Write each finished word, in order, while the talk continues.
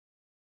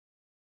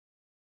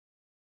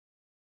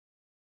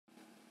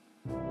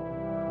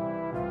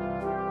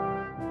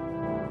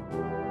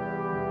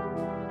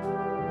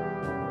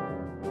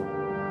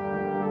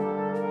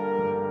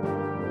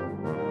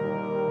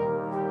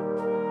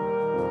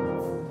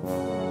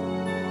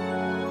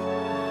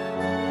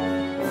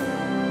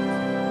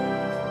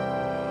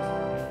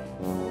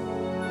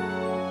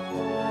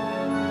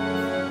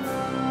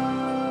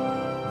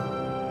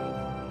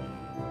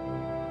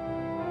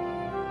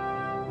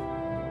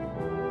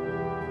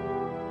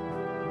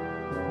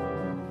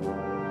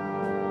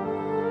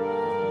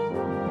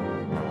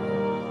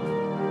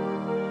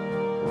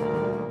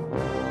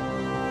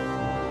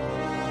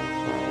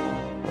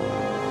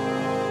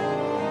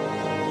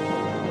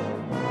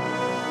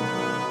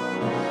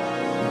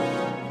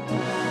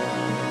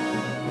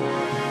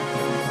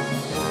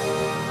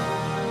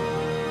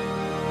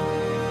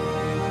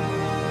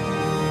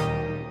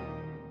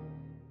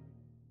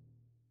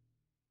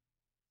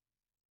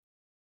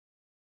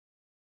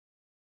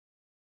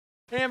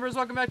Hey Embers,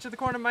 welcome back to the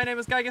corner. My name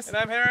is Gigas. And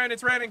I'm Heron.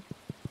 It's raining.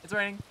 It's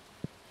raining.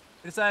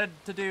 We decided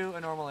to do a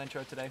normal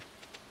intro today.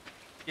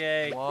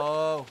 Yay.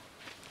 Whoa.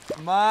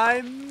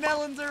 My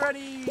melons are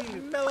ready.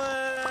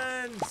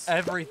 Melons!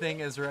 Everything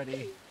is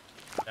ready.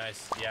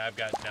 Nice. Yeah, I've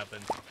got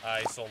nothing.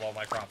 I sold all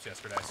my crops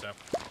yesterday, so.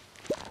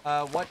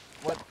 What's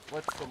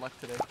the luck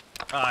today?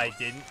 I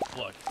didn't.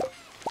 Look.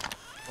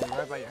 Well, you're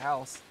right by your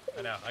house.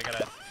 I know. I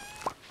gotta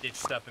ditch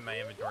stuff in my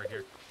inventory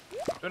here.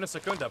 Una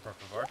segunda, por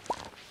favor.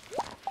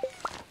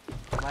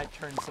 I might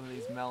turn some of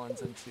these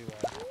melons into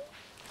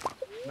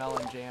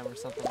melon jam or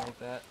something like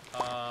that.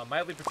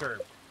 Mildly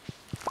perturbed.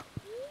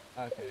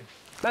 Okay.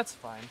 That's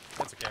fine.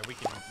 That's okay. We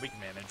can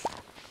manage.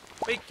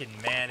 We can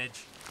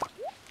manage.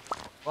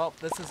 Well,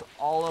 this is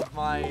all of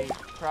my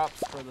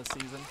crops for the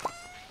season.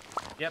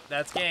 Yep,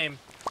 that's game.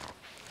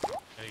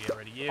 Gotta get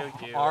rid of you.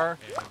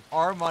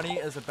 Our money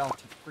is about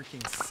to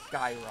freaking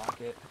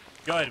skyrocket.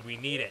 Good, we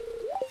need it.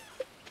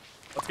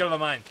 Let's go to the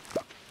mine.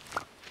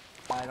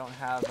 I don't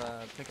have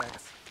a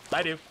pickaxe.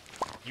 I do.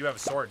 You have a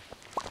sword.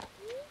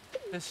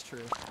 It's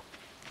true.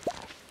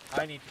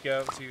 I need to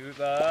go to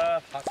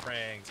the hot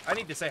springs. I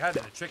need to say hi to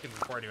the chickens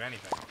before I do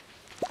anything.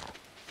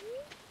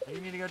 You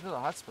need to go to the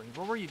hot springs.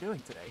 What were you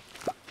doing today?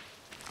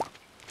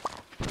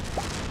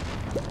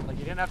 Like,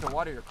 you didn't have to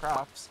water your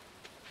crops.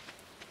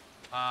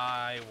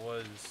 I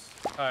was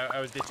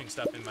ditching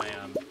stuff in my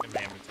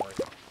inventory.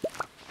 It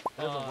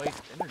doesn't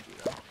waste energy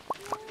though.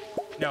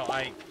 No,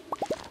 I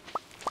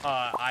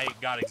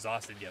got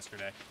exhausted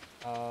yesterday.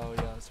 Oh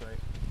yeah, that's right.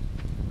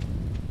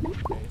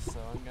 Okay, so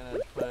I'm gonna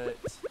put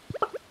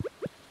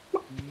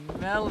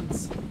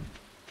melons.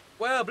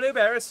 Well,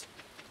 blueberries.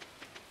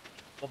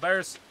 Well,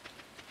 bears.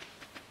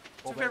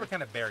 What's your Well, favorite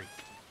kind of berry?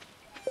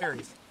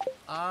 Berries.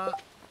 Are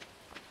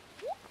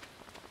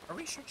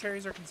we sure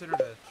cherries are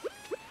considered a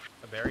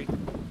berry?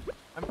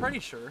 I'm pretty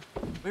sure.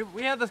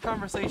 We had this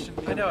conversation.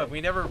 I know, we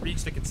never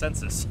reached a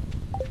consensus.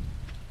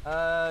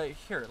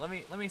 Here, let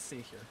me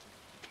see here.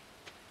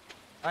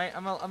 Alright,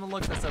 I'm gonna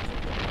look this up.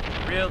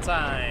 Real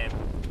time.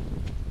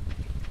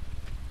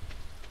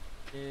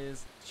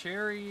 Is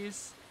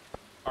cherries...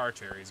 Are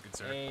cherries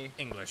considered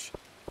English?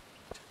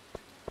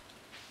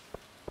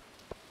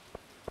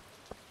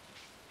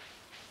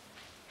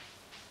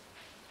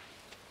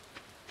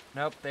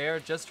 Nope, they are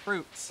just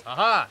fruits.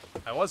 Aha!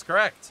 I was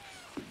correct.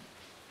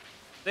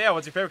 So yeah,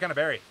 what's your favorite kind of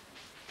berry?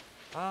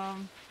 I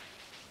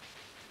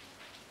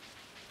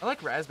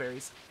like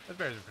raspberries.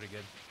 Raspberries are pretty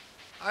good.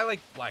 I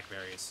like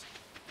blackberries.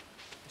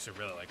 I used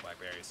to really like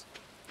blackberries.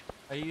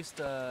 I used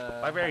to...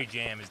 Blackberry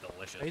jam is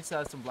delicious. I used to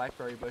have some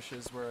blackberry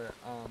bushes where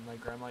my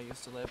grandma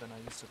used to live, and I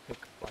used to pick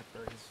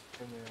blackberries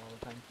from there all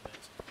the time.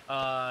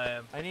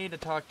 I need to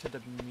talk to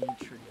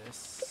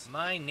Demetrius.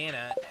 My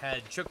Nana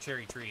had choke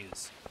cherry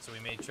trees, so we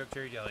made choke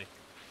cherry jelly.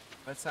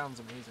 That sounds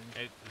amazing.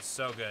 It was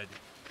so good,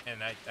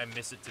 and I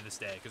miss it to this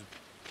day because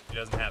she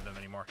doesn't have them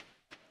anymore.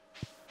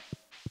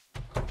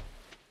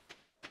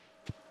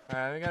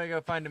 Alright, we gotta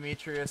go find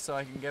Demetrius so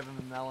I can give him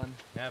a melon.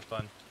 Have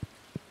fun.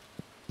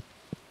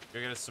 Go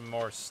get us some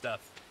more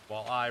stuff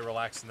while I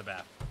relax in the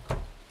bath.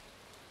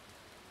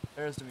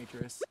 There's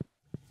Demetrius.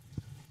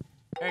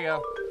 There you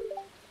go.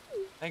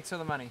 Thanks for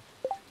the money.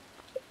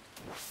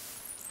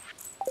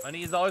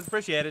 Money is always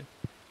appreciated.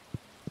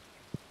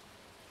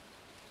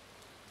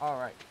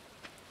 Alright.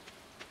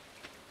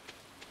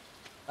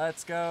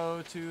 Let's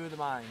go to the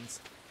mines.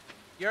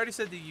 You already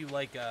said that you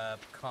like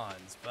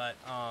pecans, but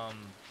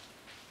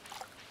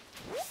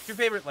what's your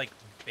favorite like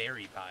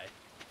berry pie?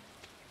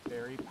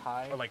 Berry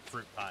pie? Or like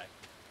fruit pie?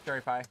 Cherry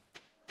pie.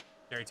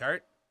 Cherry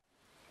tart?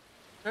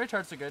 Cherry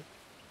tarts are good.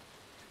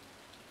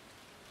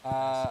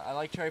 I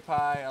like cherry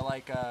pie. I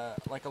like a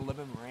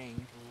lemon meringue.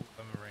 Ooh,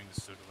 lemon meringue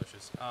is so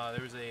delicious.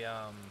 There was a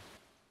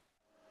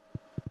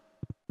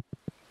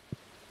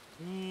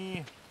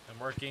Yeah. I'm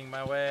working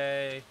my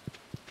way.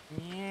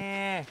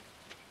 Yeah.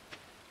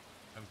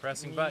 I'm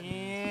pressing buttons.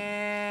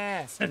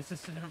 Yeah.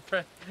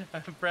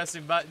 I'm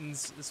pressing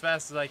buttons as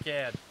fast as I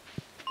can.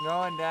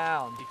 Going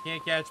down. You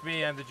can't catch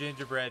me. I'm the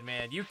gingerbread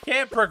man. You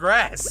can't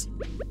progress.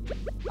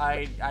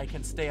 I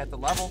can stay at the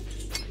level.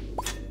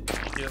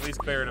 can at least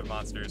clear it of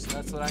monsters.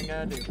 That's what I'm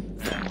gonna do.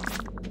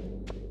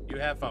 You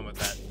have fun with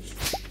that.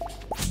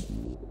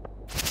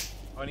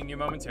 Joining you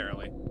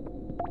momentarily.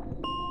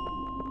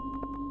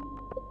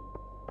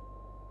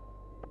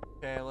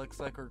 Okay, looks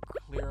like we're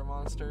clear of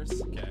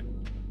monsters. Okay.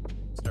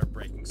 Start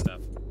breaking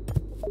stuff.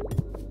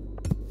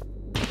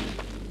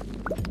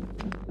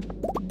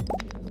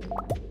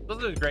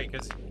 This is great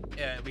because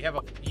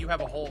you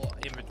have a whole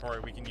inventory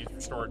we can use for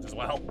storage as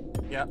well.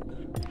 Yep.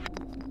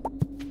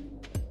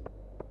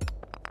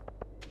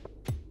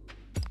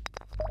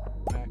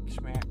 Smack,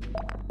 smack.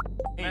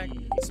 Hey.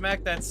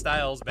 Smack that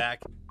Styles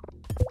back.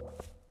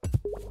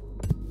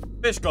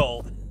 Fish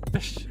gold.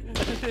 Fish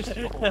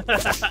gold.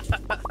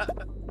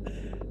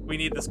 We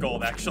need this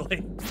gold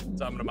actually,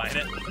 so I'm gonna mine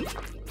it.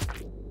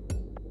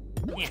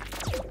 Yeah.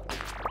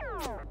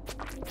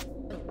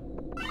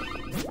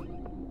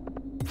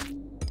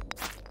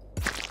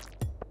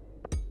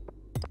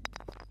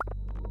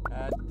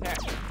 Attack.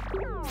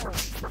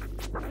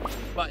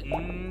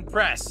 Button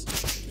press.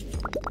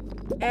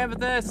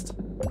 Amethyst.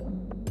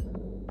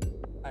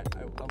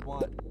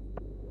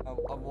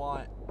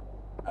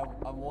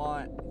 I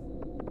want.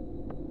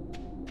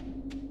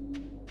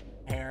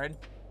 Heron.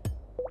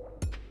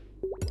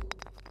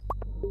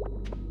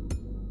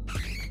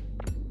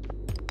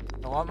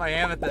 I want my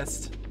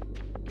amethyst.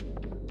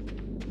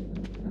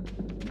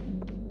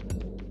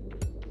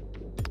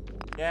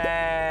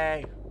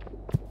 Yay!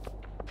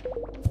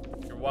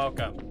 You're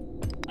welcome.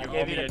 I You owe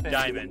gave me you a the pin.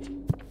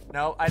 diamond.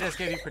 No, I just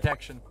gave you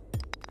protection.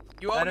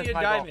 You owe That me is a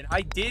my diamond.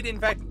 I did, in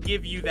fact,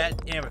 give you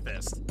that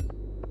amethyst.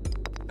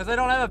 Because I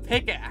don't have a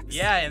pickaxe.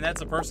 Yeah, and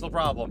that's a personal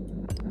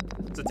problem.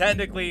 So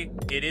technically,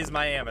 it is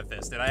my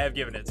amethyst, and I have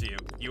given it to you.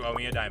 You owe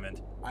me a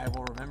diamond. I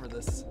will remember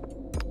this.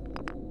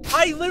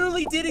 I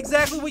literally did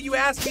exactly what you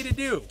asked me to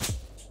do.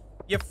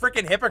 You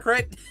freaking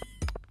hypocrite.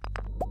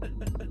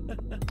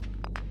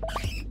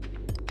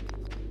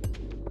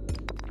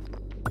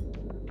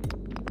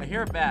 I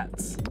hear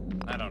bats.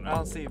 I don't I know.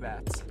 don't see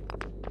bats.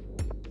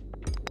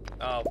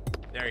 Oh,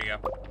 there you go.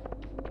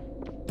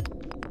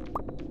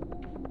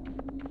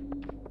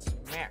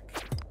 Smack.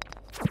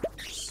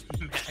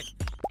 Smack.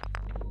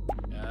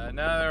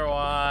 Another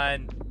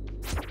one.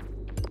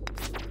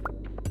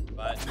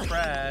 Button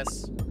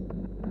press.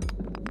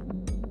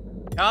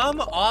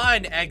 Come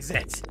on,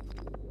 exit.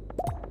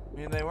 I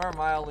mean, they were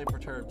mildly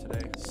perturbed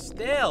today.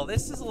 Still,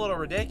 this is a little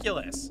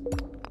ridiculous.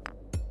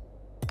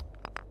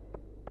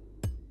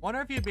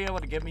 Wonder if you'd be able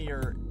to give me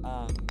your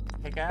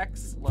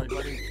pickaxe, like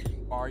let me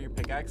borrow your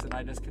pickaxe, and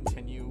I just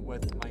continue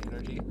with my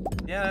energy.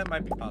 Yeah, that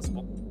might be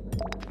possible.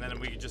 And then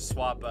we could just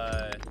swap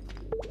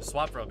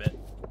for a bit.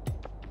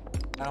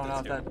 I don't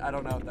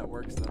know if that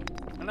works though.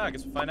 I don't know, I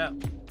guess we'll find out.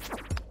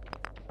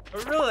 I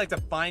would really like to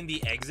find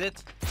the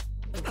exit.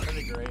 That'd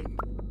be great.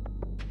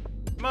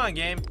 Come on,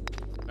 game.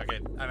 Okay,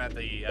 I'm at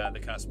the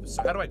cusp.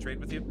 So how do I trade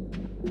with you?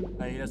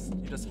 You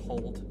just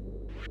hold.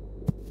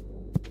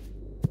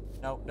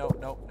 Nope, nope,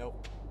 nope,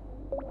 nope.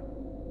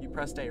 You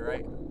pressed A,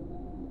 right?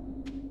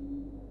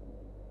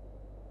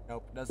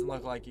 Nope, doesn't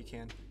look like you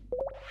can.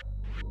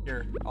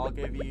 Here, I'll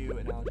give you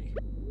an algae.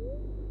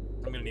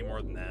 I'm gonna need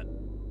more than that.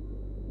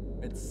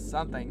 It's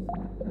something.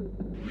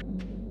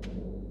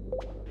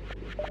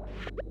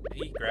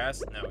 Eat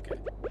grass? No, okay.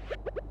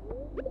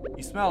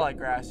 You smell like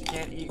grass. You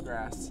can't eat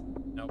grass.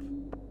 Nope.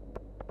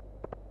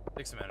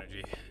 Take some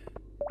energy.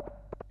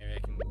 Maybe I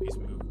can at least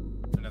move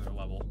another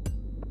level.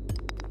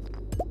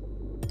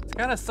 It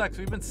kind of sucks.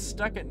 We've been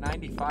stuck at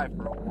 95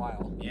 for a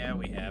while. Yeah,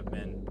 we have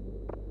been.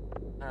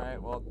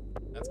 Alright, well.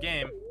 That's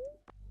game.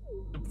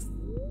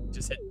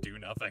 Just hit do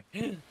nothing. I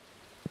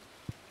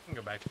can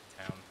go back to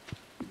town.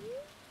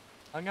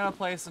 I'm gonna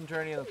play some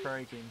Journey of the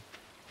Prairie King.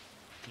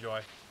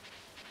 Enjoy.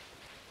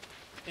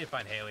 Need to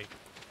find Haley.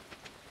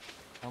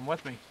 Come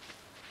with me.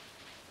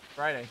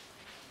 Friday.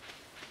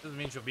 Doesn't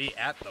mean she'll be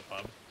at the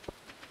pub.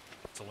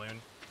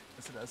 Saloon.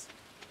 Yes, it does.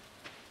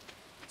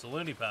 It's a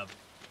loony pub.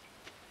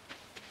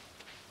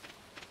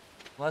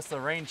 Unless the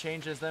rain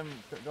changes them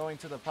going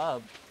to the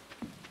pub.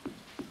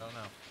 Don't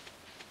know.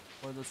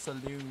 Or the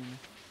saloon.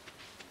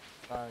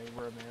 Sorry,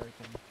 we're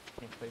American.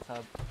 Can't play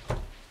pub.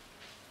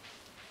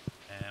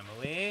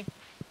 Emily.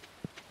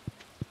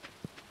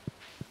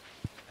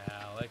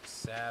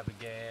 Alex,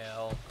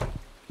 Abigail.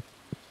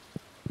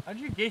 How'd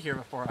you get here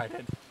before I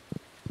did?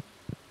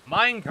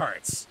 Mine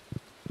carts.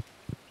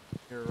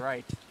 You're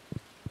right.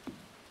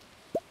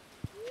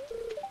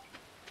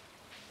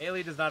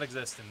 Haley does not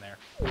exist in there.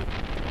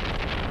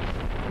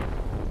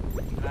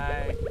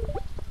 I...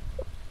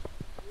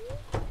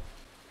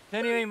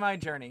 Continuing my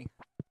journey.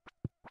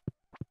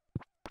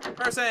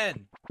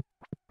 Person!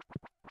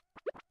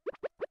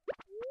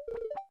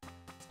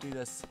 Let's do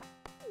this.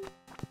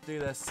 Let's do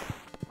this.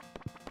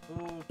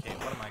 Okay,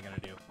 what am I gonna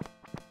do?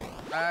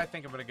 I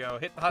think I'm gonna go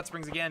hit the hot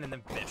springs again and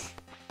then fish.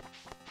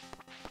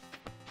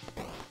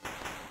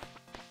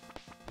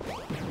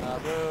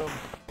 Boom.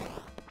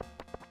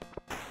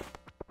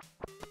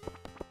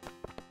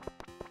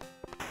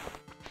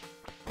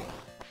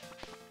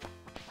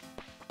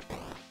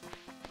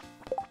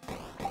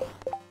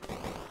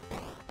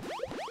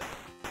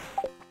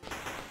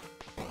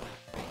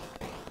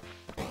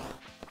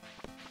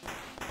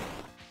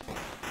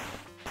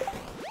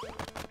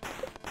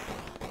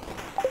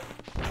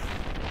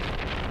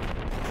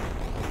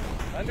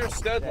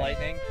 Understood, Dang.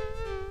 Lightning.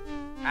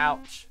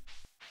 Ouch.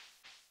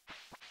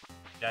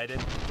 Died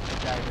it.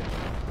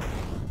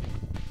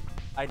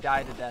 I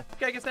died to death.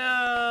 Gigas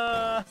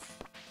now.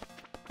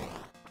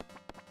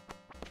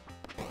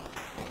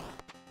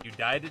 You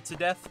died it to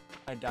death?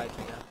 I died to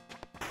death.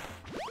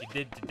 You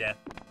did to death.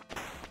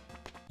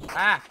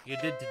 Ah! You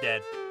did to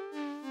dead.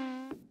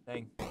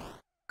 Dang.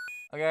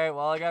 Okay,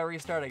 well, I gotta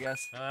restart, I guess.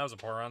 Oh, that was a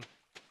poor run.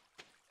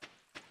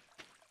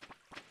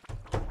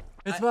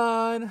 It's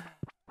fun!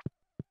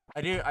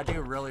 I do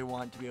really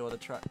want to be able to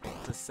try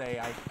to say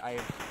I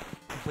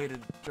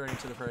completed Journey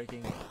to the Prairie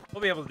King.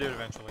 We'll be able to do it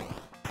eventually.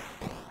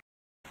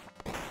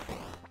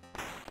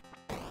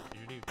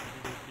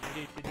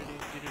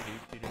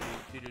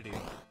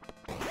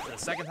 The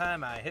second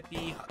time I hit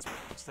the hot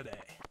springs today.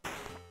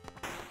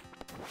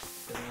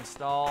 Getting a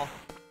stall.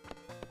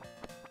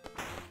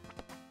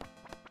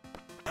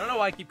 I don't know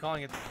why I keep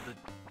calling it the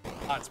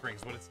hot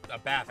springs when it's a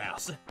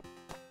bathhouse.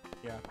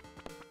 Yeah.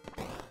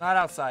 Not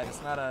outside.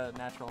 It's not a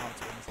natural hot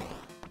springs.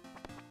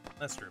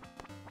 That's true.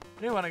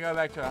 I do want to go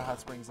back to a hot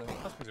springs though.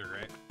 Hot springs are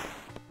great.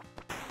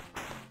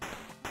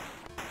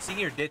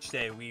 Senior ditch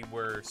day, we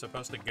were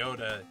supposed to go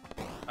to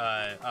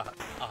a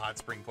hot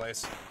spring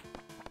place.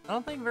 I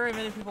don't think very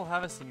many people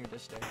have a senior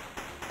dish day.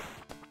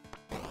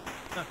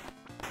 Huh.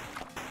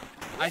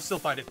 I still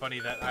find it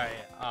funny that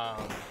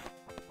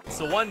it's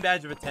the one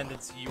badge of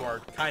attendance you are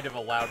kind of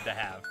allowed to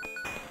have.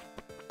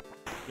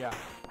 Yeah.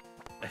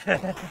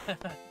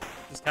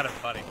 It's kind of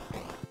funny.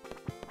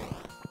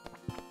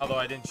 Although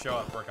I didn't show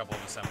up for a couple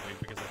of assemblies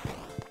because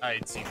I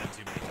had seen them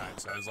too many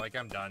times. So I was like,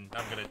 I'm done.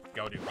 I'm gonna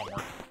go do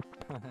homework.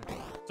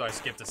 So I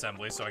skipped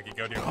assembly so I could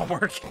go do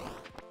homework.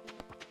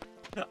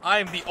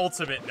 I'm the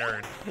ultimate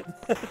nerd.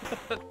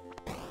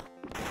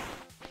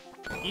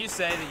 Can you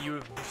say that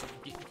you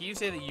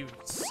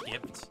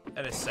skipped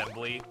an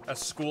assembly, a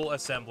school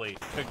assembly,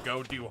 to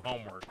go do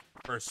homework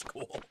for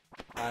school?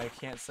 I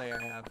can't say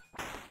I have.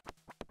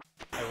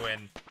 I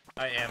win.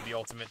 I am the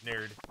ultimate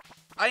nerd.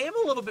 I am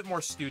a little bit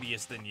more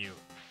studious than you,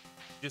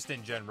 just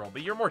in general,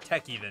 but you're more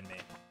techie than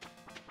me.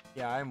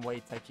 Yeah, I'm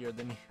way techier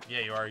than you. Yeah,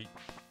 you are.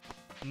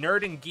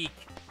 Nerd and geek.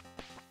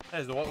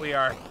 That is what we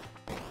are.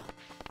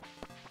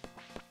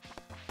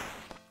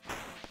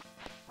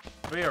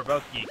 We are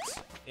both geeks,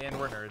 and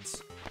we're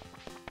nerds.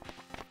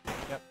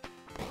 Yep.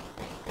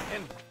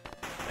 And,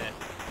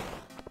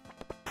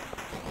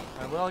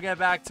 I will get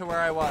back to where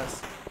I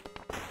was.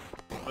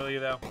 will you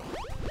though?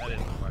 That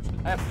is the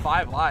question. I have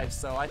 5 lives,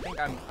 so I think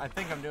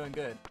I'm doing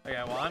good.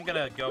 Okay, well I'm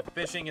gonna go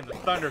fishing in the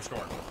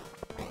thunderstorm.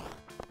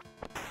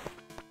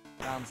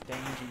 Sounds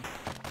dangy.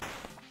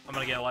 I'm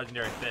gonna get a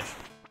legendary fish.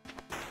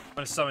 I'm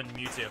gonna summon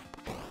Mewtwo.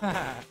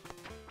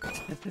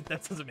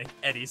 That doesn't make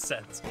any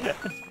sense. I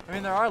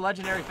mean, there are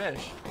legendary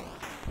fish.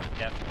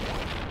 Yep.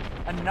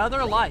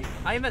 Another life.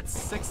 I am at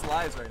 6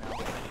 lives right now. I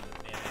need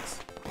the mayonnaise.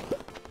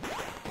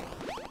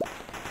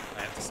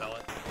 I have to sell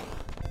it.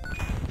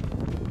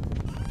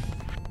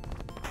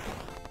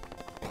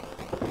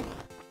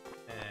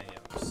 Yeah,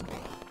 just...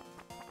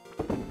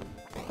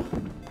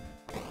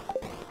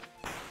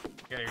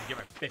 Gotta get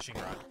my fishing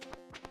rod.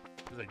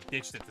 Because I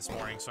ditched it this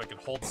morning so I could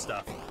hold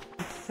stuff.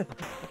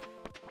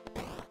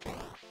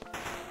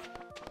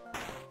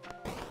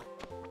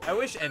 I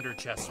wish ender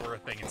chests were a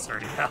thing in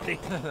Stardew Valley.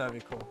 That'd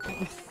be cool. What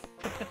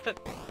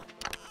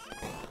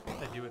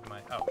did I do with my...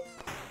 Oh.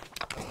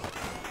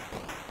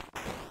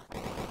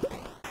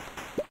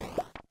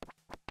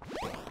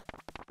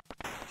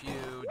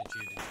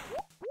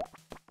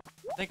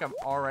 I think I'm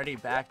already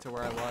back to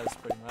where I was,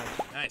 pretty much.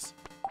 Nice.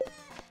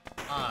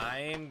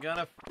 I'm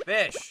gonna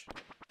fish.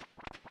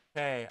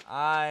 Okay,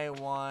 I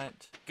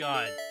want...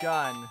 Gun.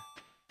 Gun.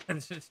 I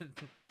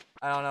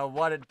don't know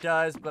what it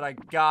does, but I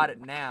got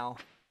it now.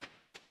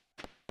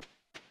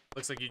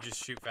 Looks like you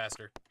just shoot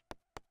faster.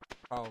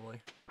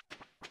 Probably.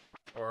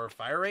 Or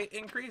fire rate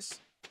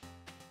increase?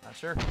 Not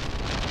sure.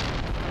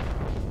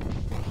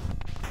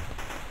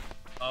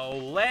 Oh,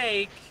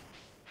 lake!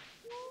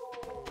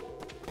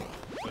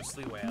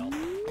 Ghostly whale.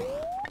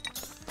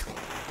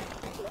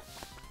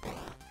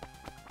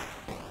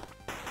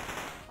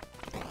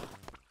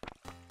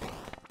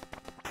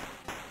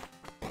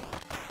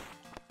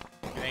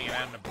 You're hanging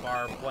out in a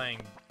bar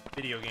playing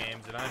video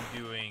games, and I'm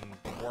doing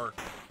work.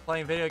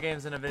 Playing video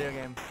games in a video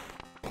game.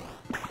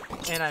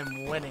 And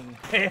I'm winning.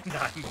 And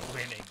I'm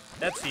winning.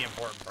 That's the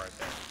important part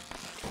there.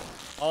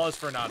 All is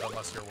for naught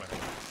unless you're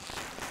winning.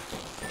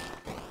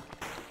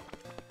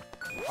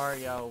 Are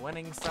you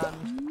winning,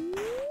 son?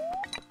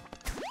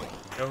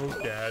 No,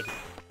 Dad.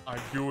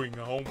 I'm doing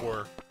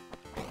homework.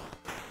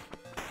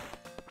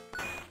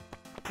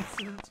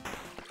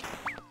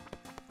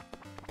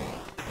 A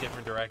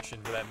different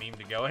direction for that meme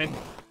to go in.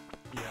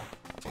 Yeah.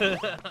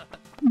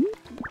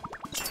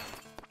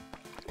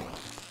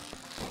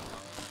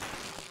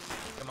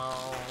 Come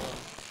on.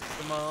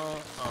 Come on.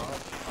 On.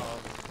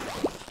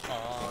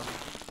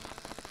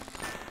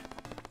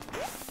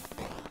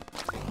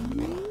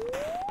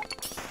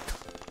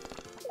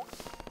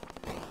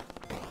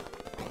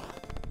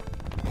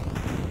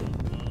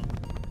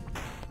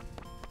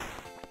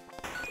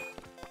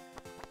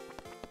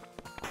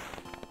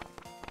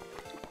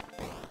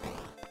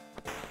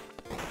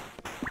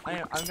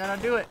 I'm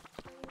gonna do it.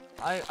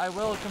 I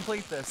will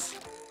complete this.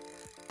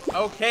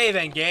 Okay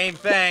then, game.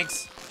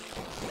 Thanks.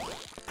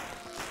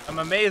 I'm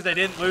amazed I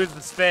didn't lose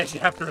this fish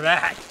after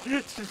that.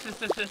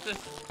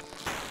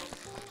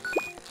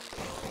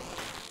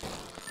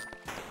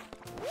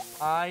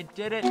 I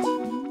did it.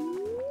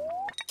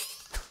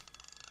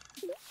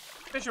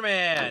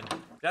 Fisherman.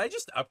 Did I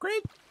just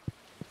upgrade?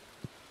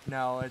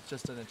 No, it's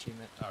just an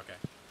achievement. Okay.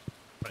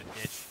 Put a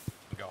ditch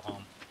and go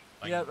home.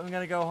 Like, Yep, I'm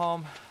gonna go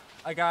home.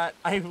 I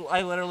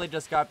literally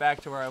just got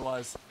back to where I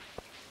was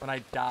when I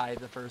died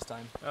the first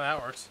time. oh,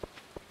 that works.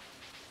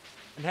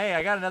 And hey,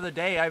 I got another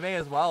day. I may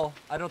as well.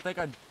 I don't think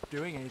I'm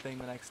doing anything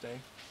the next day.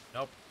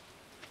 Nope.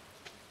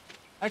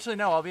 Actually,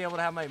 no. I'll be able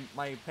to have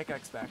my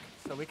pickaxe back,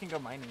 so we can go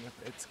mining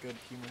if it's good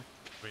humor.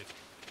 Sweet.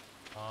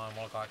 Come on,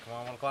 1 o'clock. Come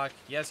on, 1 o'clock.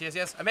 Yes, yes,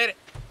 yes. I made it.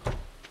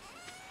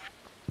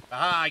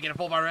 Aha! I get a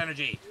full bar of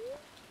energy.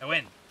 I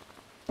win.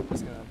 I'm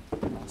just gonna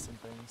toss some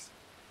things.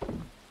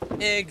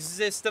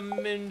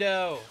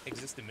 Existamundo.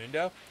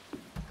 Existamundo?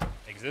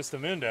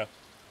 Existamundo.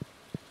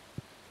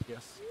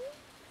 Yes.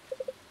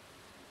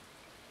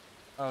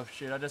 Oh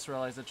shoot, I just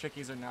realized the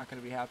chickies are not going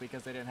to be happy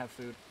because they didn't have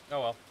food. Oh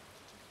well.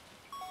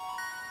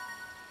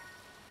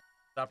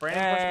 Stop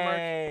raining, question mark.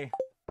 Hey!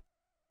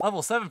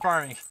 Level 7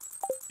 farming.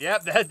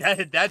 Yep,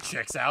 that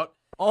checks out.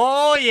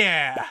 Oh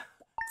yeah!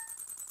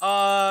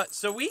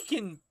 So we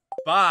can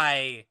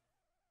buy,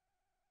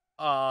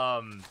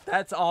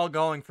 That's all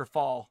going for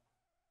fall.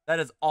 That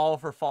is all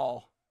for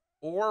fall.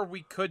 or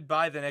we could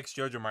buy the next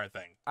Jojo Mart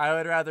thing. I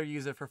would rather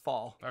use it for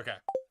fall. Okay.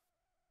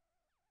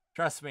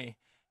 Trust me.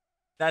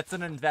 That's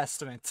an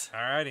investment.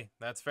 Alrighty,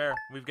 that's fair.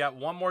 We've got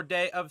one more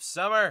day of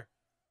summer.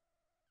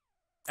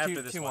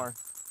 After this two one. more.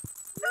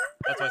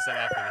 That's why I said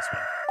after this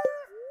one.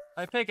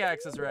 My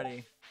pickaxe is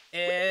ready.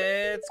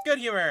 It's good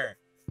humor.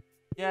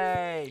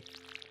 Yay!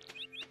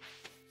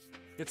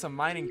 Get some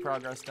mining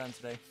progress done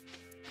today.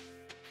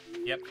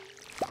 Yep.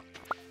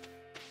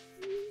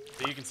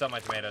 So you can sell my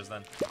tomatoes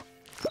then.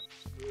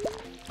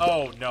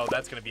 Oh, no,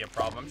 that's going to be a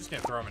problem. I'm just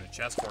going to throw them in a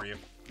chest for you.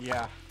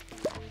 Yeah.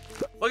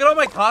 Look at all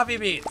my coffee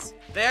beans.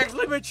 They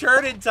actually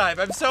matured in time.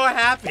 I'm so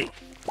happy.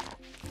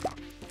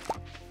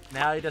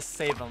 Now you just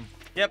save them.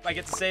 Yep, I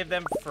get to save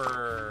them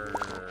for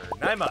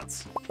 9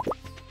 months.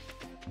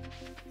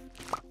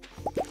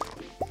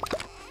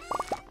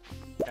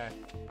 Okay.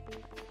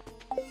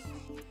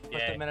 Put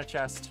them in a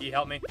chest. Can you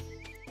help me?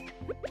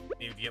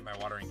 Need to get my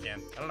watering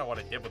can. I don't know what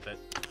I did with it.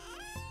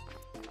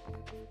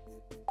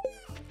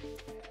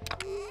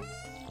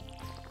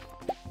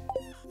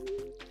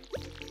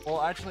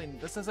 Well, actually,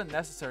 this isn't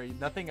necessary.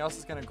 Nothing else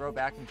is going to grow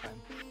back in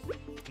time.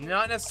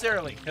 Not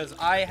necessarily, because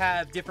I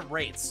have different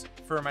rates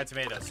for my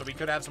tomatoes, so we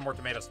could have some more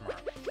tomatoes tomorrow.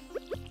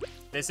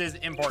 This is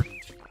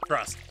important.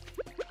 Trust.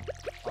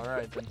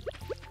 Alright, then.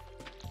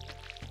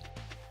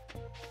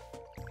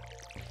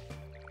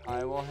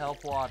 I will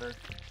help water.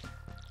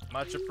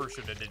 Much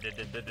appreciated.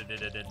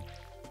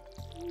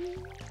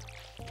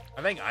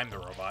 I think I'm the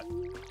robot.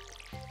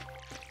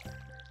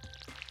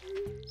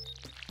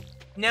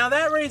 Now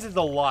that raises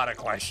a lot of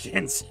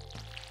questions.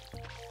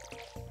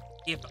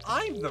 If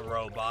I'm the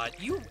robot,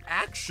 you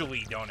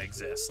actually don't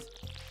exist.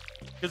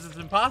 Because it's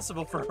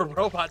impossible for a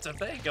robot to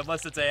think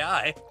unless it's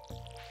AI.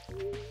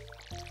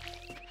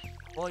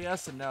 Well,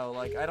 yes and no.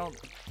 Like, I don't...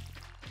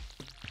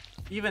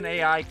 Even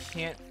AI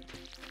can't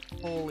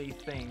fully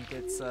think.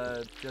 It's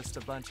just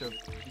a bunch of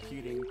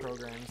computing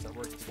programs that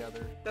work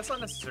together. That's not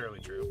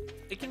necessarily true.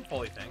 It can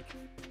fully think.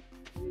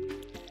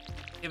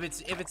 If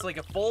it's like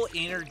a full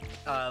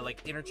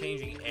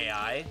interchanging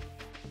AI,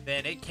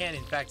 then it can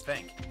in fact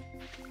think.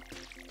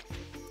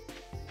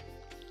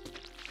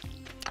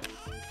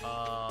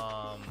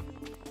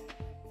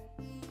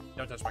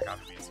 Don't touch my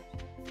coffee beans.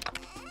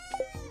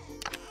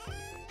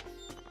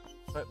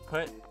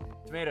 Put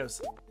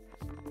tomatoes.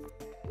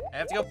 I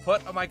have to go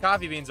put my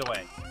coffee beans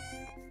away.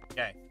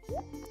 Okay.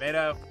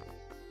 Tomato.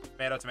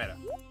 Tomato, tomato.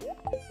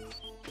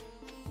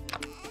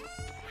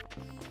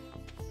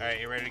 Alright,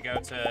 you ready to go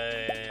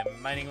to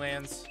mining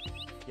lands?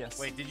 Yes.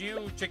 Wait, did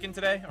you chicken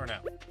today or no?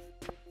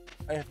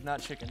 I have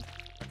not chickened.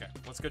 Okay,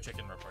 let's go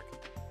chicken real quick.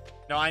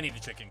 No, I need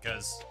to chicken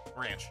because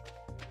ranch.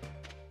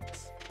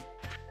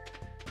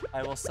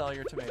 I will sell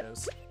your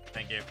tomatoes.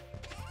 Thank you.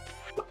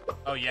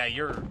 Oh yeah,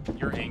 you're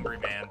angry,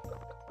 man.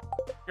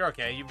 You're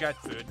okay, you've got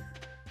food.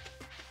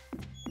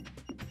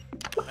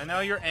 I know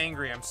you're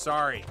angry, I'm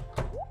sorry.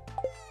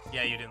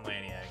 Yeah, you didn't lay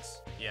any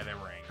eggs. Yeah, they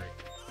were angry.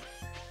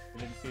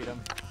 You didn't feed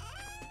them.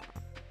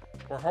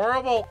 We're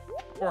horrible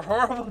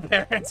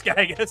parents,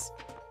 Gigas.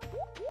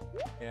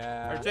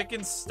 Yeah. Our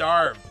chicken's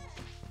starved.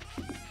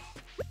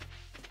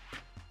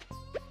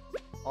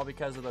 All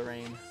because of the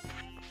rain.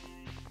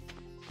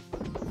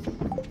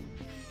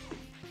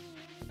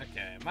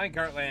 Okay,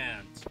 minecart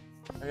land.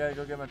 I gotta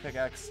go get my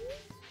pickaxe.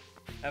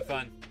 Have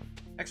fun.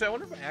 Actually, I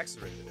wonder if my axe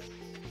is ready today.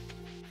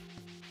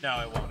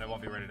 No, it won't. It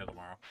won't be ready till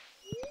tomorrow.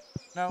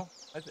 No,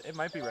 it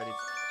might be ready.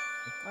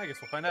 I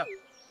guess we'll find out.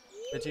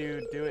 Did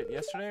you do it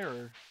yesterday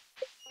or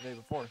the day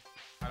before?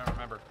 I don't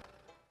remember.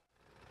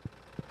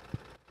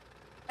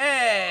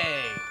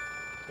 Hey!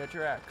 Get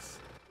your axe.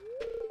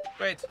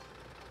 Wait.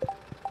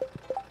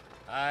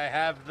 I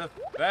have the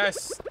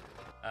first.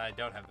 I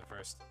don't have the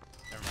first.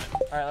 Never mind.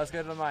 All right, let's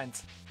go to the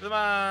mines. To the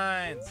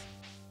mines.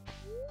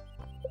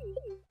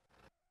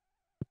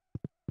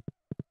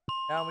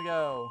 Down we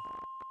go.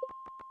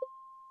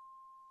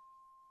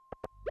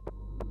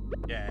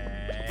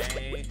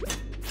 Yay.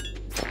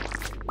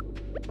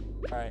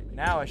 All right,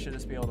 now I should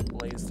just be able to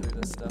blaze through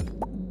this stuff.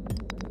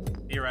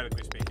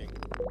 Theoretically speaking.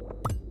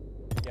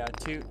 Yeah,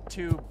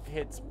 two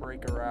hits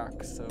break a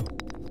rock, so.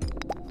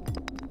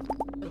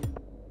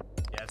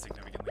 Yeah, it's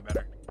significantly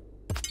better.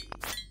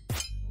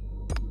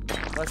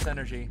 Less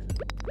energy.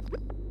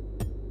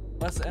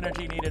 Less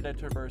energy needed to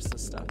traverse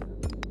this stuff.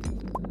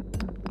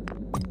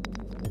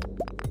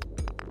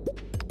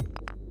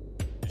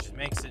 Which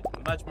makes it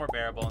much more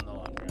bearable in the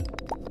long run.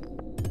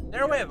 Is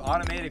there a way of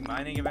automating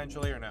mining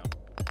eventually, or no?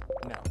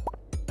 No.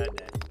 That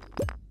day.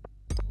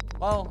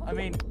 Well, I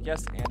mean,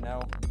 yes and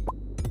no.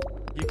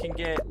 You can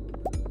get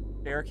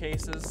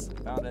staircases.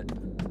 Found it.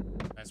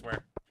 I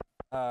swear.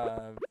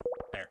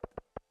 There.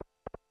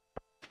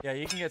 Yeah,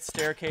 you can get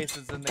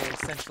staircases, and they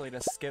essentially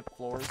just skip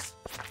floors.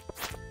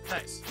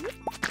 Nice.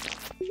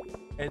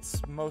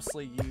 It's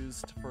mostly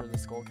used for the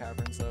skull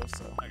caverns, though.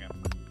 So. Okay.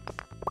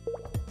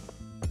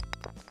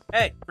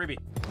 Hey, freebie.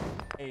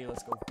 Hey,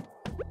 let's go.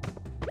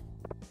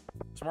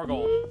 Some more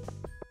gold.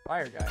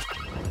 Fire guy.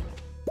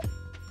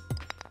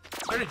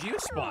 Where did you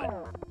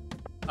spawn?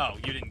 Oh,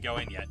 you didn't go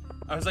in yet.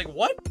 I was like,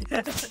 what?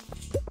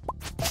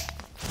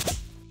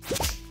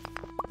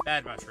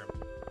 Bad mushroom.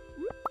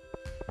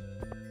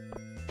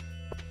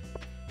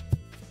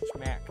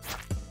 Smack.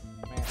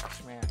 Smack,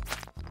 smack.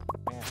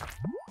 Smack,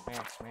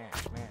 smack, smack,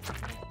 smack, smack.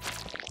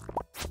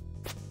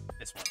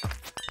 This one.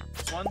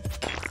 This one.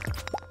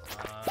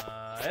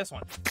 This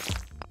one.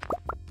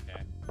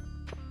 Okay.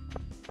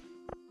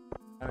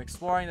 I'm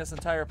exploring this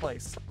entire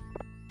place.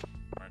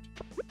 Smart.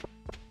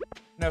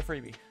 No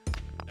freebie.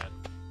 Dead.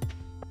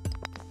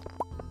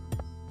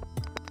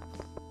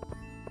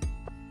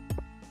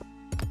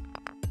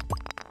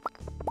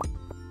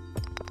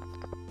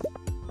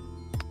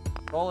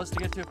 Goal is to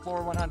get to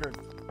floor 100.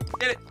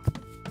 Get it!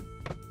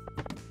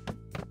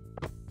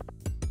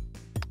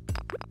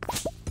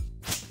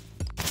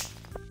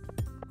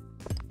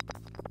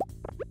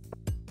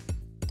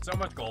 So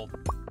much gold.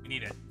 We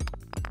need it.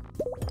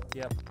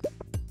 Yep.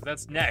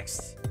 That's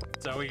next.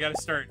 So we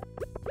gotta start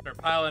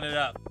piling it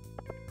up.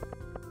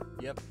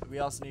 Yep. We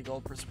also need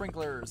gold for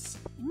sprinklers.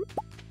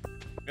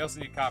 We also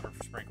need copper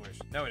for sprinklers.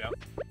 No, we don't.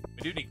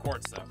 We do need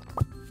quartz, though.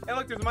 Hey,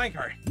 look, there's a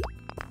minecart.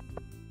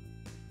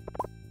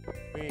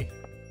 We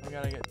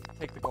gotta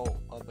take the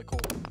gold of the coal.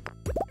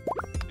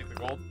 Take the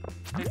gold.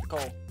 Take the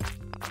coal.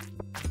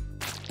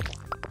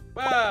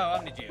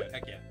 Wow, Omnigeo.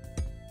 Heck yeah.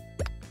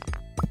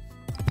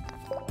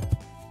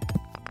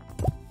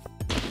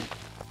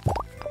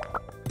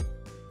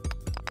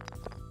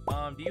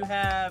 Do you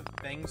have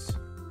things?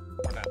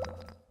 Or not?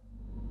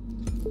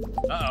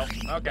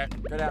 Uh-oh. Okay.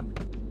 Go down.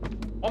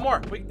 One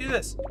more. We can do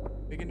this.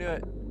 We can do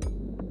it.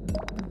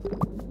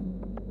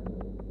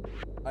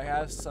 I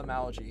have some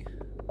algae.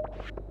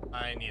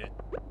 I need it.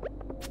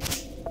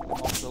 I'm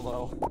also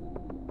low.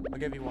 I'll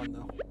give you one,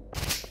 though.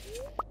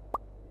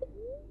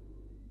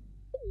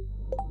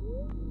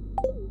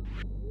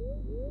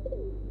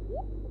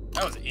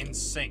 That was in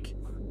sync.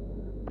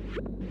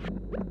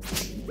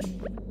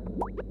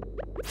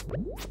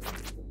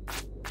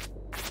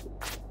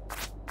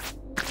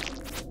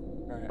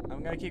 Alright,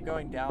 I'm gonna keep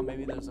going down.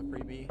 Maybe there's a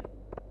freebie.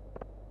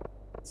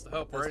 That's the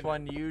hope. This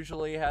one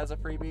usually has a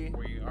freebie.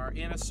 We are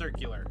in a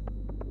circular.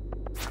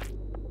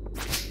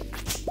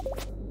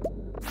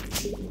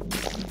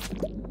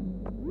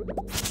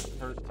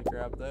 Hurt to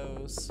grab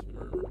those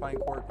for refined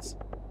quartz.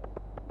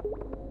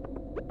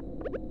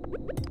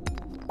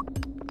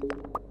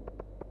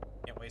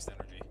 Can't waste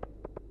energy.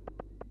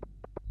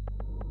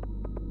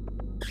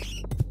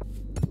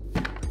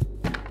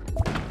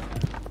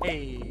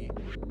 Hey!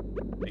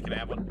 Hey, can I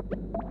have one?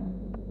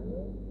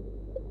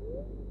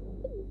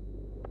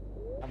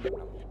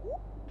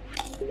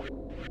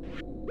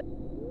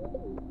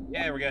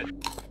 Yeah, we're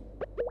good.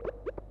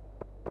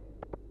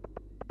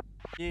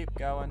 Keep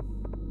going.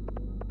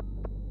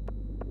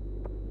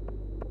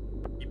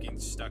 Keep getting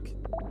stuck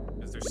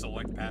because there's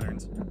select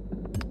patterns.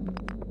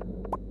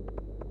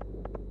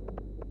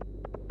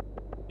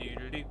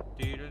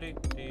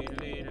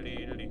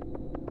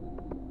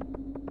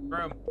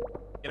 Room.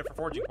 Get it for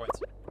forging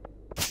points.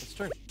 It's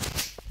true.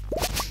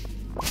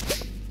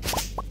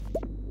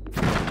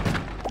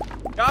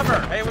 Copper!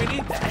 Hey, we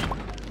need that!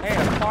 Hey,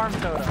 a farm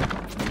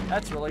totem.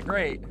 That's really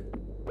great.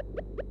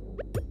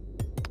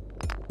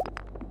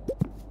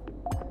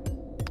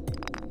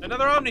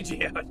 Another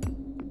Omnigeode!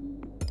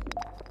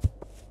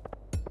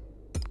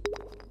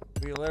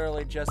 We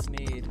literally just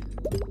need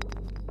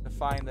to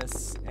find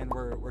this, and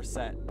we're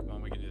set. Come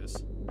on, we can do this.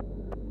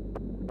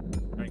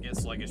 I'm gonna get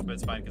sluggish, but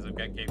it's fine because I've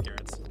got cave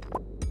carrots.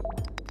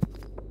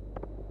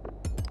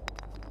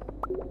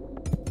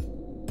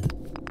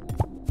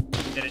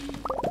 Did it.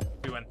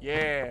 We win.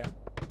 Yeah.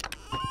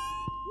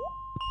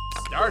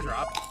 Star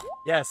drop?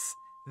 Yes.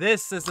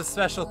 This is the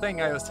special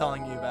thing I was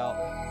telling you about.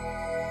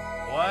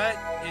 What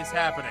is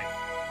happening?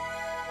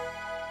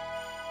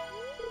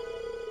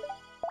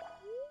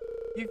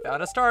 You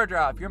found a star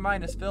drop. Your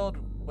mind is filled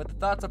with the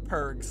thoughts of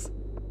pergs.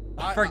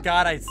 I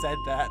forgot I said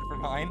that for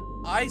mine.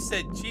 I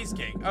said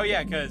cheesecake. Oh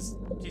yeah, because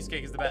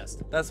cheesecake is the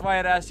best. That's why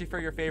I'd asked you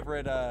for your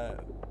favorite, Oh,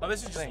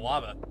 this is just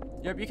lava.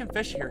 Yep, you can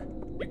fish here.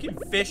 You can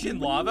fish in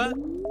lava?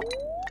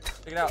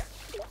 Check it out.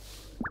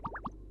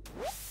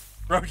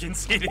 Broken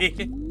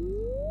CD.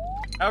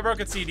 How a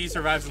broken CD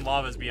survives in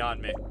lava is beyond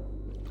me.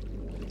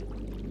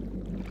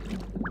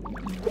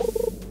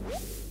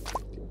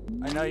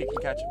 I know you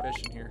can catch a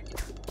fish in here.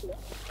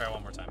 Try it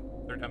one more time.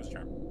 Third time's a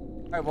charm.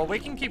 Alright, well, we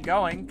can keep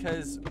going,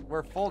 because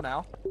we're full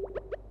now.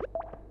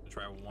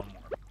 Try one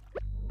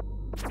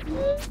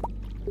more.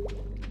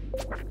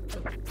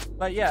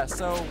 But yeah,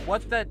 so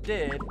what that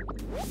did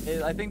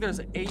is, I think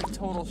there's 8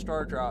 total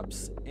star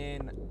drops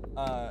in,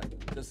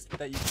 just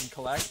that you can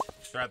collect.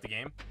 Throughout the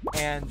game?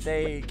 And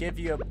they give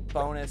you a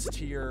bonus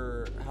to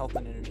your health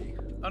and energy.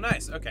 Oh,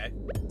 nice. Okay.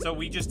 So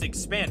we just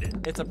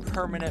expanded. It's a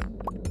permanent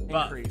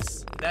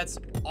increase. That's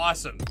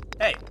awesome.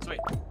 Hey, sweet.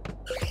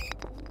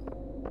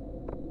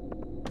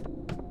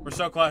 We're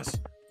so close.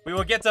 We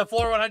will get to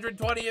floor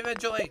 120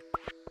 eventually.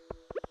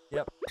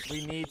 Yep,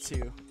 we need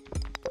to.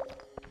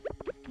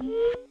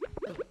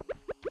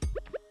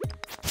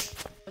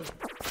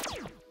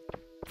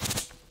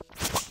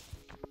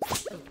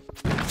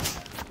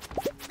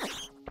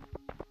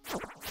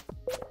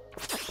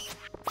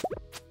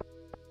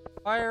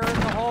 Fire in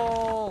the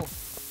hole!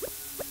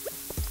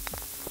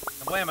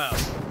 Blammo.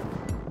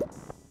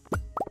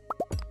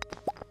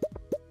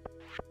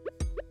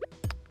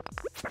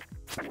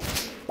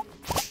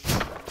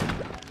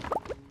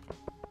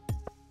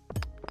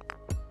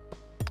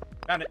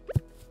 Found it.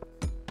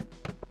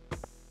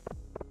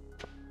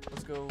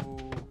 Let's go.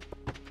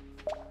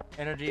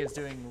 Energy is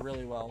doing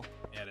really well.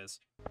 Yeah, it is.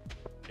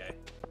 Okay,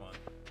 come on.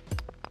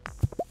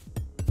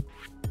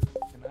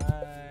 Can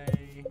I...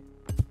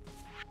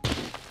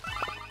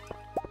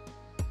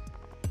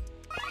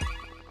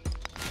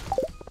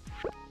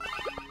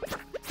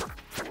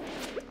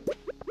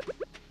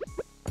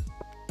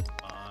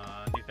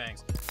 Do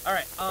things. All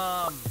right.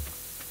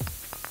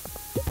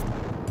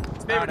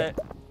 Found it.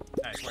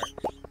 Nice. Where?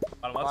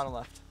 Bottom left. Bottom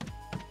left.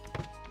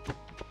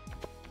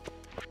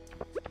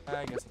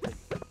 I guess I'll take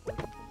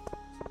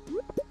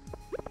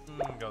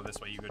it. Go this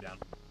way. You go down.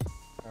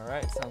 All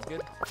right, sounds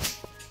good.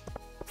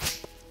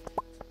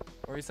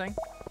 What were you saying?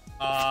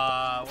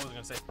 What was I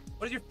gonna say?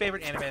 What is your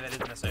favorite anime that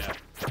isn't SAO?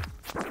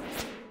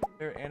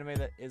 Favorite anime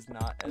that is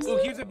not SAO? Ooh,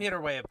 here's a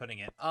better way of putting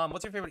it.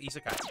 What's your favorite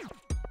isekai?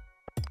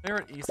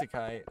 Favorite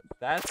isekai?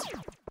 That's...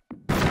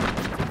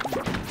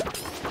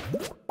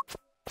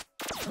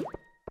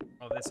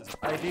 Oh, this is...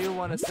 I do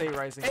want to say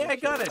Rising. Hey, I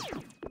got it!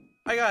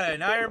 I got it,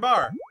 an iron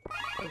bar.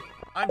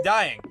 I'm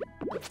dying.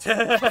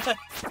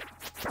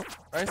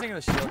 Rising of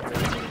the Shield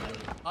Hero.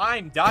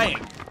 I'm dying.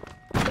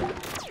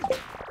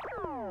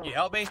 Can you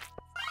help me?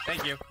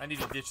 Thank you. I need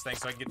to ditch things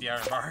so I can get the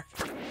iron bar.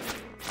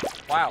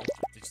 Wow.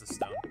 Ditch the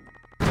stone.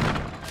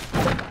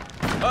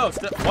 Oh,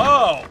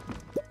 whoa!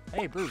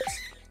 Hey, boots.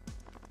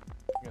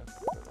 Yeah,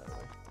 throw that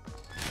away.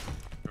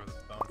 Throw the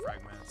bone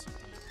fragments.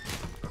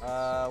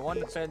 1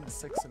 defense,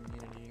 6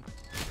 immunity.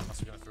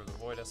 Also gonna throw the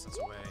void essence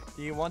away.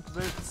 Do you want the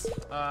boots?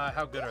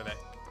 How good are they?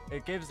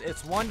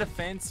 It's 1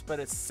 defense, but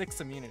it's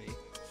 6 immunity.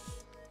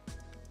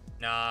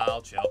 Nah,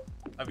 I'll chill.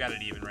 I've got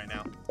it even right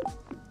now.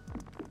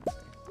 I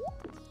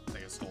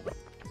think I stole it.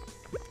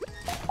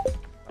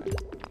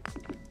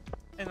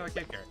 And another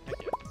cave carrot. Heck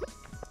yeah.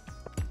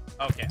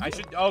 Okay,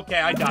 okay,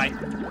 I died.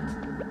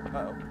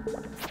 Uh-oh.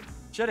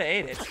 Should've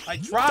ate it. I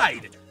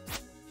tried.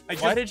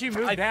 Why did you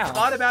move down? I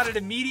thought about it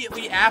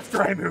immediately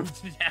after I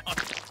moved down.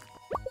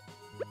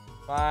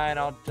 Fine,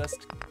 I'll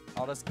just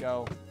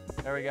go.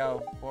 There we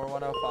go.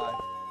 4105.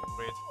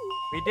 Wait.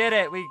 We did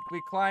it. We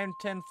climbed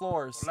 10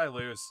 floors. What did I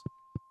lose?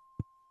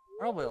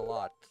 Probably a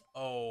lot.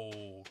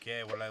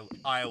 Okay, what did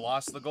I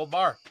lost the gold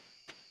bar.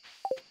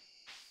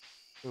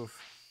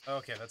 Oof.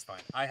 Okay, that's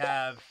fine. I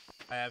have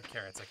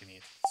carrots I can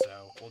eat.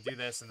 So we'll do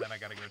this and then I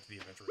gotta go to the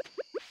adventure room.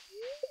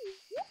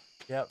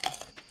 Yep.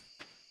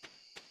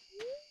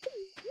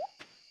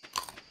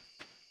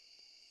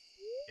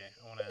 Okay,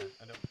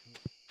 I don't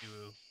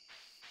do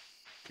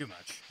too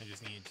much. I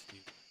just need to do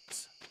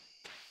this.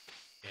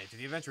 Okay, to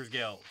the Adventurers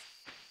Guild.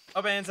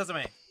 Open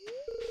Sesame.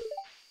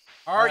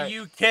 Are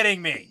you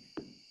kidding me?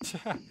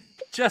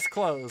 Just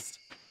closed.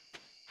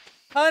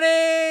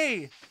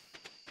 Honey!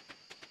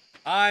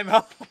 I'm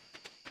home.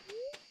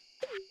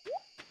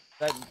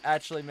 That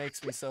actually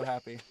makes me so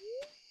happy.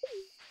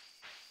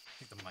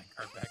 Take the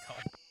minecart back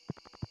home.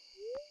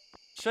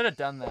 Should have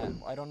done that.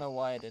 I don't know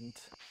why I didn't.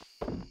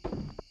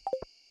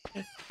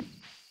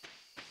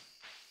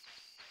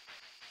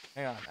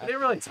 Hang on. I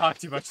didn't really talk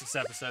too much this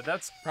episode.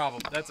 That's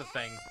a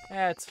thing.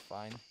 Yeah, it's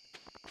fine.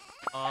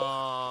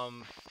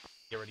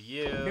 Get rid of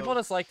you. People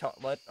just like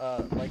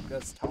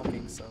us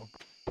talking, so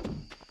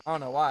I don't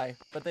know why,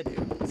 but they do.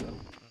 So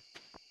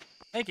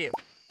thank you.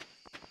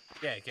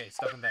 Yeah, okay,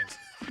 stuff and things.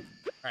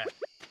 Alright.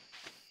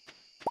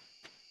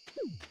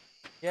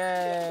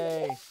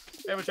 Yay!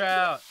 Paper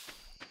trout.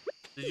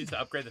 Did you use to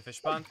upgrade the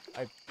fish pond?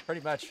 I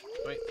pretty much.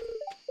 Wait.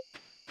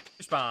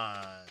 Fish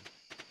pond.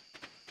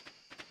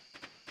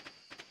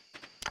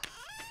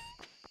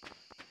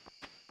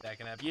 That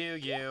can have you,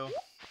 you,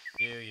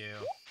 and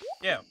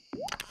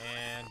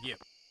you.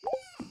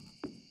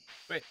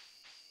 Wait.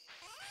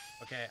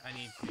 Okay, I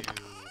need to...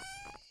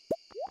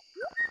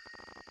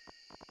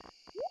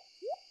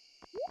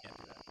 Can't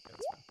do that. Okay,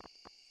 that's fine.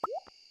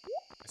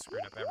 I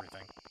screwed up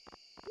everything.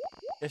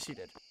 Yes, you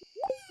did.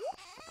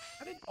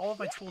 How did all of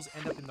my tools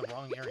end up in the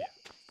wrong area?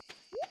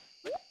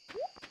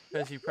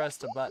 Because you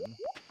pressed a button.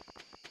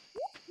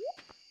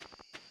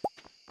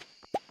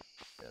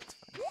 That's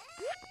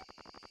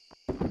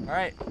fine.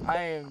 Alright, I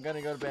am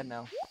gonna go to bed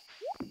now.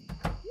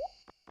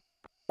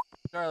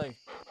 Charlie.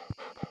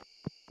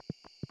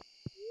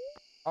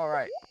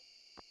 Alright.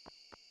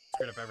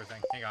 Screwed up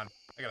everything. Hang on.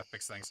 I gotta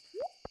fix things.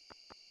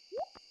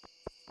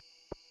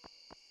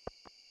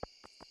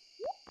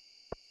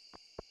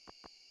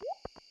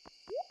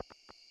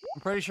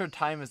 I'm pretty sure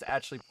time is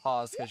actually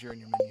paused because you're in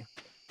your menu.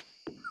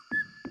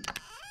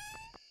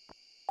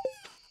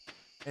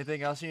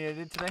 Anything else you need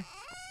to do today?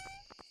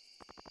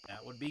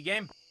 That would be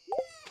game.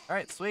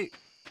 Alright, sweet.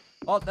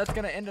 Well, that's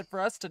going to end it for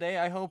us today.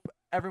 I hope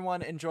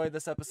everyone enjoyed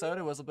this episode.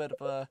 It was a bit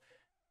of a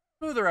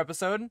smoother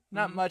episode.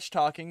 Not much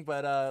talking,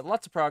 but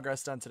lots of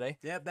progress done today.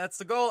 Yeah, that's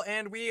the goal,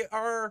 and we're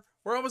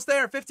almost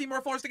there. 15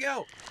 more floors to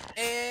go.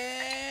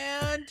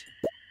 And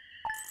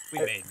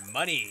we made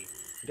money.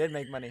 We did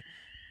make money.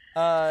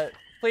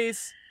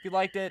 Please, if you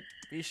liked it,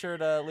 be sure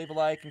to leave a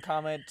like and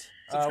comment.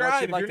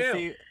 Subscribe if you're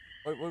new.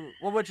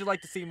 What would you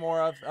like to see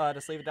more of?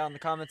 Just leave it down in the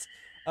comments.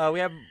 We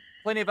have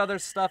plenty of other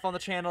stuff on the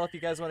channel if you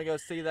guys want to go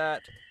see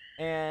that.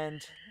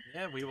 And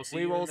yeah, we will see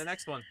you in the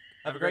next one.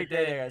 Have a great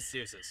day, guys.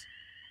 Deuces.